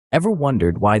Ever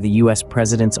wondered why the US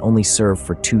presidents only serve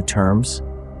for 2 terms?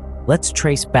 Let's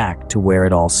trace back to where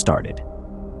it all started.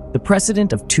 The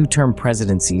precedent of 2-term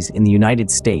presidencies in the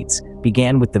United States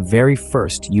began with the very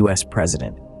first US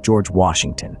president, George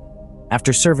Washington.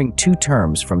 After serving 2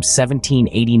 terms from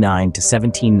 1789 to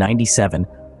 1797,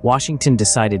 Washington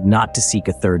decided not to seek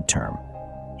a 3rd term.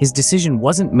 His decision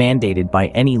wasn't mandated by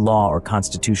any law or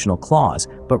constitutional clause,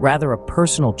 but rather a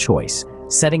personal choice,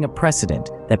 setting a precedent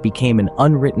that became an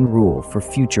unwritten rule for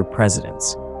future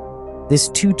presidents. This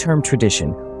 2-term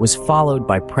tradition was followed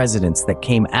by presidents that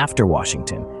came after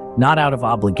Washington, not out of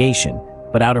obligation,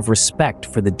 but out of respect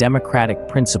for the democratic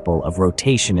principle of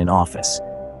rotation in office.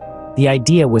 The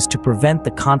idea was to prevent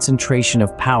the concentration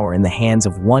of power in the hands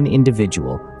of one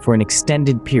individual for an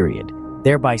extended period,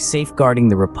 thereby safeguarding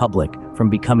the republic from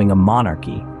becoming a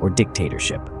monarchy or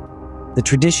dictatorship. The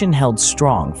tradition held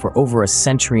strong for over a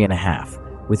century and a half,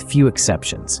 with few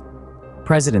exceptions.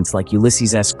 Presidents like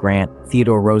Ulysses S. Grant,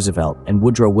 Theodore Roosevelt, and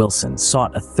Woodrow Wilson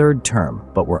sought a 3rd term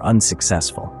but were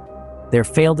unsuccessful. Their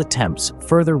failed attempts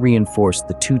further reinforced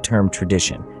the 2-term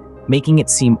tradition, making it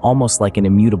seem almost like an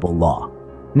immutable law.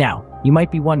 Now, you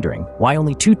might be wondering, why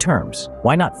only 2 terms?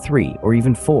 Why not 3 or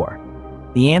even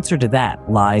 4? The answer to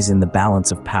that lies in the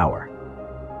balance of power.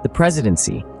 The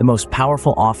presidency, the most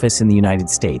powerful office in the United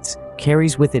States,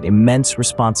 carries with it immense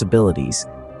responsibilities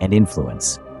and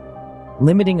influence.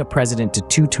 Limiting a president to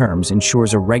 2 terms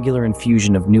ensures a regular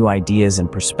infusion of new ideas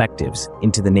and perspectives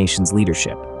into the nation's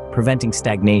leadership, preventing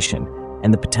stagnation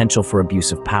and the potential for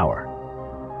abuse of power.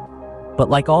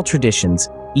 But like all traditions,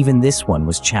 even this one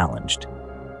was challenged.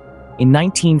 In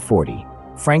 1940,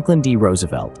 Franklin D.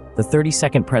 Roosevelt, the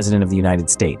 32nd President of the United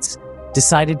States,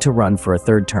 decided to run for a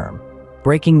 3rd term,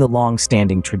 breaking the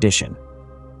long-standing tradition.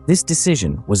 This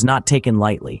decision was not taken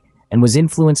lightly and was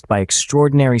influenced by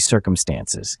extraordinary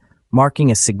circumstances, marking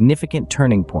a significant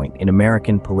turning point in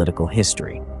American political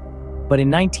history. But in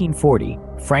 1940,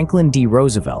 Franklin D.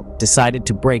 Roosevelt decided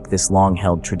to break this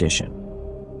long-held tradition.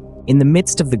 In the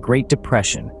midst of the Great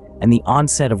Depression and the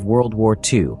onset of World War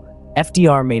II,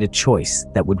 FDR made a choice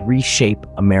that would reshape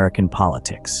American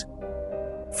politics.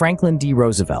 Franklin D.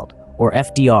 Roosevelt, or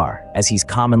FDR as he's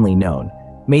commonly known,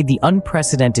 made the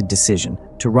unprecedented decision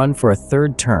to run for a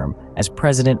 3rd term as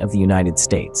President of the United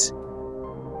States.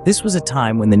 This was a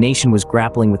time when the nation was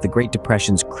grappling with the Great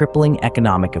Depression's crippling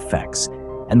economic effects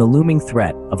and the looming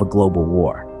threat of a global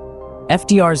war.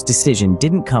 FDR's decision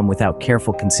didn't come without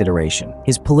careful consideration.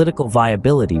 His political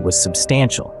viability was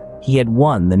substantial. He had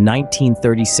won the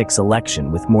 1936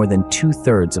 election with more than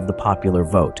 2/3 of the popular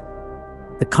vote.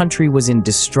 The country was in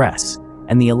distress,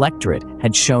 and the electorate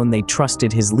had shown they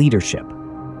trusted his leadership.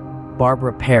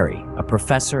 Barbara Perry, a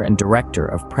professor and director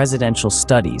of presidential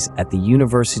studies at the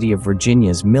University of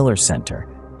Virginia's Miller Center,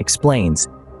 explains,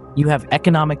 "You have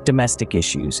economic domestic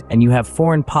issues and you have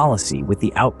foreign policy with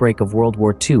the outbreak of World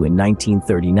War II in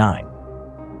 1939.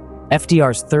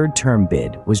 FDR's 3rd term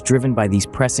bid was driven by these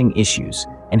pressing issues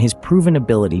and his proven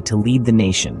ability to lead the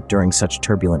nation during such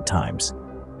turbulent times."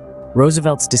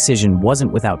 Roosevelt's decision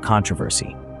wasn't without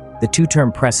controversy. The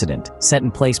 2-term precedent, set in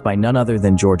place by none other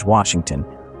than George Washington,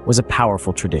 was a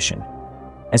powerful tradition.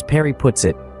 As Perry puts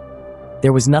it,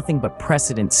 there was nothing but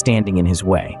precedent standing in his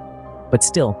way. But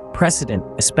still, precedent,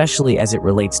 especially as it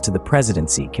relates to the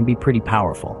presidency, can be pretty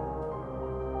powerful.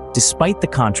 Despite the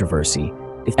controversy,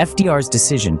 FDR's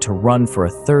decision to run for a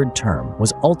 3rd term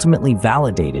was ultimately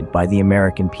validated by the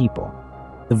American people.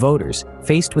 The voters,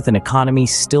 faced with an economy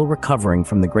still recovering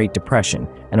from the Great Depression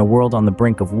and a world on the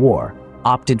brink of war,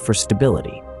 opted for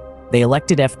stability. They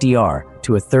elected FDR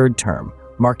to a 3rd term,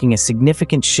 marking a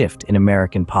significant shift in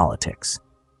American politics.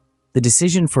 The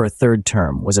decision for a 3rd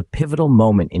term was a pivotal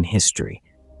moment in history.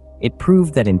 It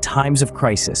proved that in times of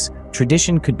crisis,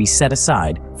 tradition could be set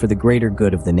aside for the greater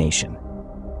good of the nation.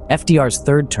 FDR's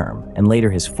 3rd term, and later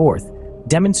his 4th,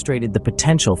 demonstrated the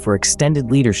potential for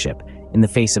extended leadership in the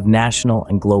face of national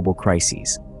and global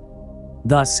crises.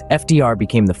 Thus, FDR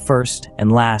became the first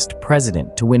and last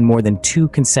president to win more than 2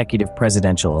 consecutive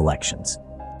presidential elections.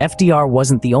 FDR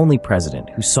wasn't the only president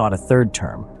who sought a 3rd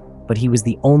term, but he was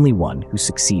the only one who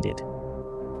succeeded.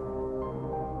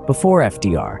 Before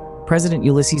FDR, President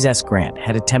Ulysses S. Grant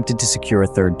had attempted to secure a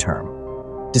 3rd term.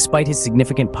 Despite his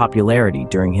significant popularity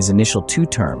during his initial 2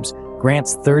 terms,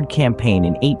 Grant's 3rd campaign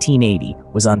in 1880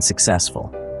 was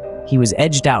unsuccessful. He was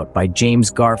edged out by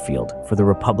James Garfield for the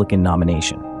Republican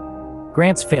nomination.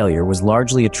 Grant's failure was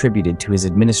largely attributed to his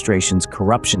administration's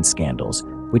corruption scandals,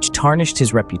 which tarnished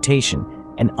his reputation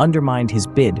and undermined his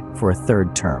bid for a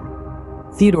 3rd term.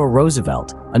 Theodore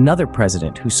Roosevelt, another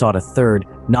president who sought a 3rd,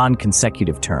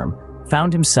 non-consecutive term,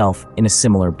 found himself in a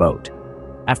similar boat.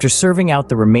 After serving out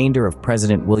the remainder of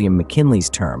President William McKinley's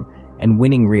term and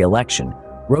winning re-election,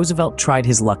 Roosevelt tried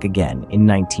his luck again in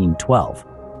 1912.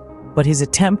 But his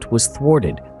attempt was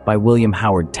thwarted by William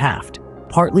Howard Taft,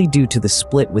 partly due to the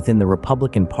split within the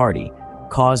Republican Party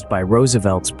caused by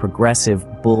Roosevelt's progressive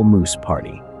Bull Moose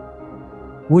Party.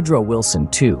 Woodrow Wilson,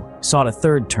 too, sought a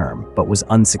third term but was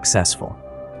unsuccessful.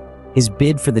 His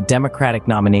bid for the Democratic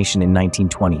nomination in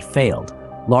 1920 failed,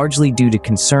 largely due to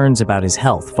concerns about his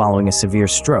health following a severe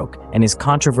stroke and his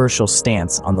controversial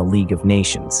stance on the League of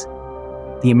Nations.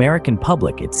 The American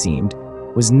public, it seemed,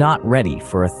 was not ready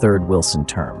for a third Wilson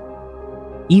term.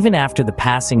 Even after the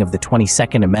passing of the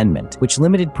 22nd Amendment, which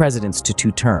limited presidents to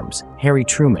 2 terms, Harry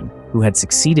Truman, who had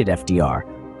succeeded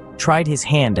FDR, tried his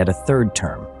hand at a third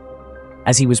term.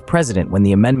 As he was president when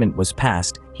the amendment was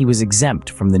passed, he was exempt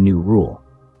from the new rule.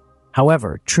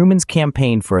 However, Truman's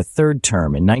campaign for a third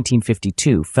term in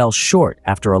 1952 fell short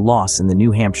after a loss in the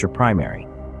New Hampshire primary.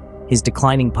 His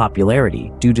declining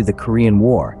popularity due to the Korean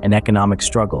War and economic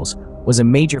struggles was a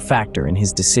major factor in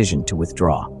his decision to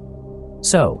withdraw.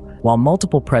 So, while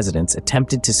multiple presidents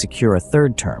attempted to secure a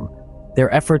third term,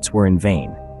 their efforts were in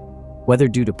vain. Whether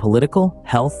due to political,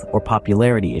 health, or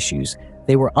popularity issues,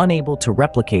 they were unable to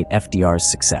replicate FDR's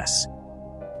success.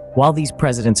 While these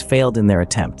presidents failed in their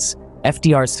attempts,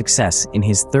 FDR's success in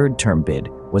his third-term bid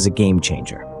was a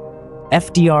game-changer.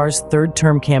 FDR's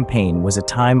third-term campaign was a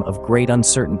time of great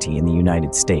uncertainty in the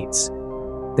United States.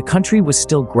 The country was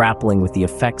still grappling with the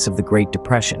effects of the Great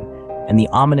Depression, and the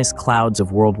ominous clouds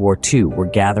of World War II were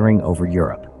gathering over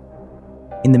Europe.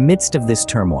 In the midst of this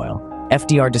turmoil,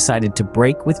 FDR decided to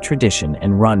break with tradition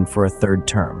and run for a third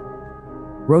term.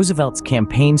 Roosevelt's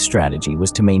campaign strategy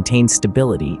was to maintain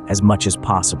stability as much as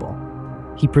possible.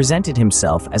 He presented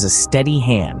himself as a steady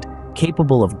hand,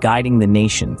 capable of guiding the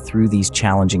nation through these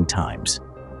challenging times.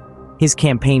 His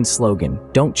campaign slogan,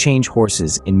 "Don't change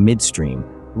horses in midstream,"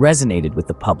 resonated with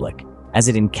the public, as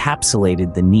it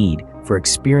encapsulated the need for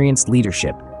experienced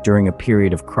leadership during a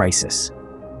period of crisis.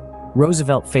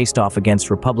 Roosevelt faced off against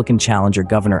Republican challenger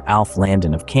Governor Alf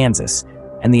Landon of Kansas,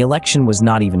 and the election was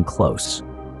not even close.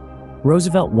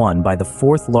 Roosevelt won by the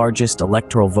 4th largest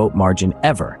electoral vote margin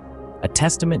ever, a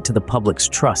testament to the public's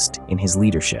trust in his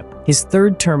leadership. His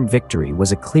third-term victory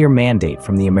was a clear mandate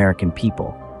from the American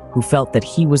people, who felt that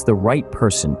he was the right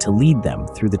person to lead them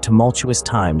through the tumultuous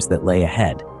times that lay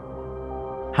ahead.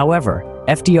 However,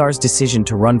 FDR's decision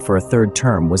to run for a third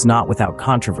term was not without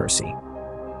controversy.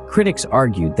 Critics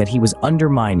argued that he was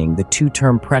undermining the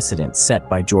 2-term precedent set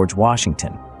by George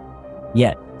Washington.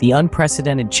 Yet, the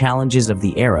unprecedented challenges of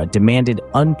the era demanded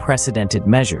unprecedented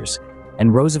measures,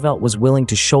 and Roosevelt was willing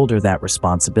to shoulder that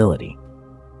responsibility.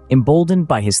 Emboldened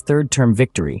by his third-term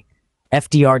victory,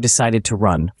 FDR decided to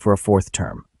run for a 4th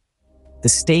term. The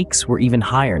stakes were even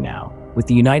higher now, with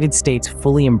the United States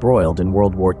fully embroiled in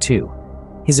World War II.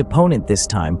 His opponent this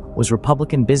time was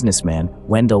Republican businessman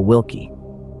Wendell Willkie.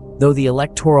 Though the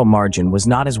electoral margin was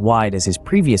not as wide as his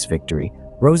previous victory,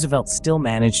 Roosevelt still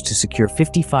managed to secure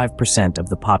 55% of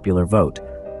the popular vote,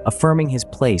 affirming his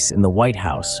place in the White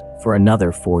House for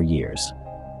another 4 years.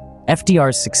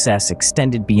 FDR's success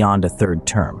extended beyond a third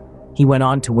term. He went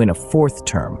on to win a 4th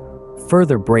term,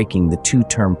 further breaking the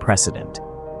 2-term precedent.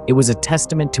 It was a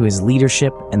testament to his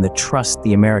leadership and the trust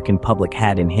the American public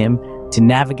had in him to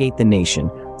navigate the nation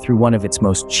through one of its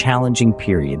most challenging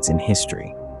periods in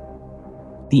history.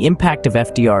 The impact of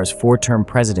FDR's 4-term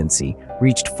presidency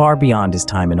reached far beyond his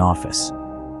time in office.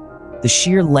 The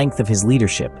sheer length of his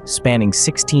leadership, spanning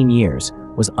 16 years,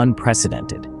 was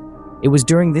unprecedented. It was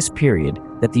during this period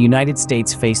that the United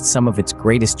States faced some of its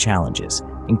greatest challenges,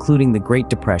 including the Great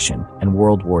Depression and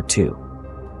World War II.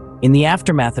 In the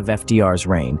aftermath of FDR's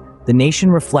reign, the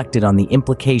nation reflected on the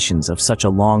implications of such a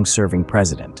long-serving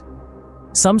president.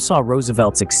 Some saw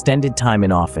Roosevelt's extended time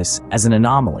in office as an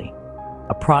anomaly,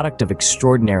 a product of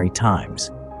extraordinary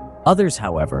times. Others,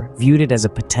 however, viewed it as a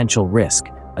potential risk,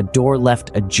 a door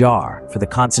left ajar for the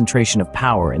concentration of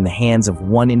power in the hands of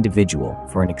one individual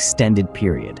for an extended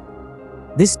period.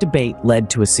 This debate led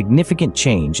to a significant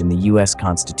change in the U.S.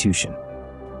 Constitution.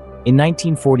 In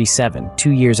 1947,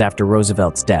 2 years after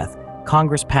Roosevelt's death,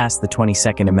 Congress passed the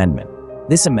 22nd Amendment.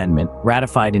 This amendment,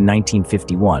 ratified in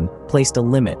 1951, placed a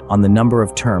limit on the number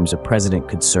of terms a president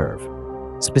could serve.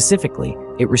 Specifically,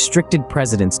 it restricted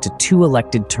presidents to 2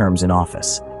 elected terms in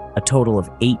office, a total of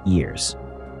 8 years.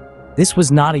 This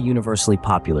was not a universally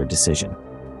popular decision.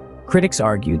 Critics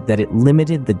argued that it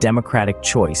limited the democratic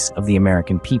choice of the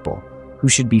American people, who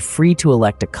should be free to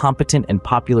elect a competent and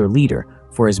popular leader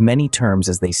for as many terms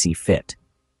as they see fit.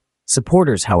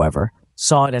 Supporters, however,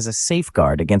 saw it as a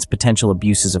safeguard against potential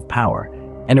abuses of power,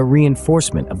 and a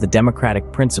reinforcement of the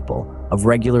democratic principle of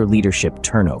regular leadership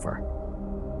turnover.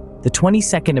 The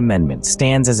 22nd Amendment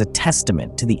stands as a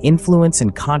testament to the influence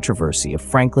and controversy of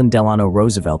Franklin Delano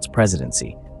Roosevelt's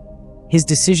presidency. His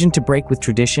decision to break with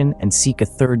tradition and seek a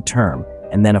third term,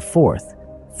 and then a fourth,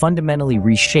 fundamentally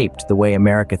reshaped the way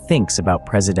America thinks about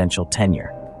presidential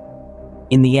tenure.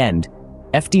 In the end,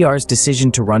 FDR's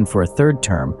decision to run for a third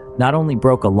term not only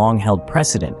broke a long-held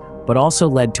precedent, but also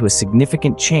led to a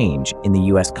significant change in the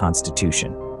U.S.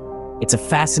 Constitution. It's a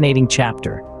fascinating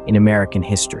chapter in American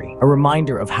history, a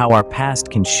reminder of how our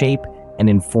past can shape and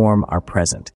inform our present.